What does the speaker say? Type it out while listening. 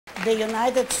the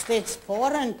United States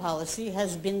foreign policy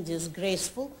has been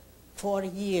disgraceful for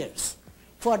years,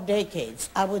 for decades.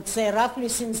 I would say roughly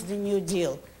since the New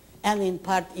Deal, and in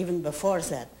part even before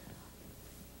that.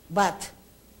 But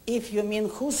if you mean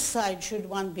whose side should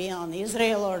one be on,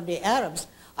 Israel or the Arabs,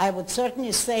 I would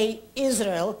certainly say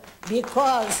Israel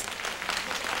because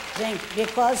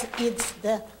it's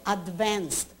the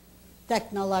advanced,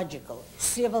 technological,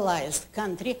 civilized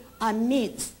country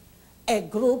amidst a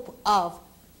group of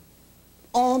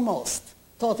almost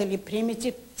totally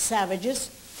primitive savages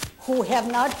who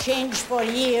have not changed for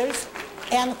years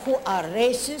and who are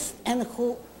racist and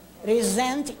who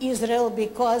resent Israel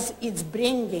because it's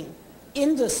bringing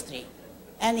industry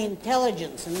and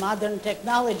intelligence and modern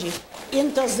technology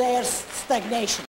into their stagnation.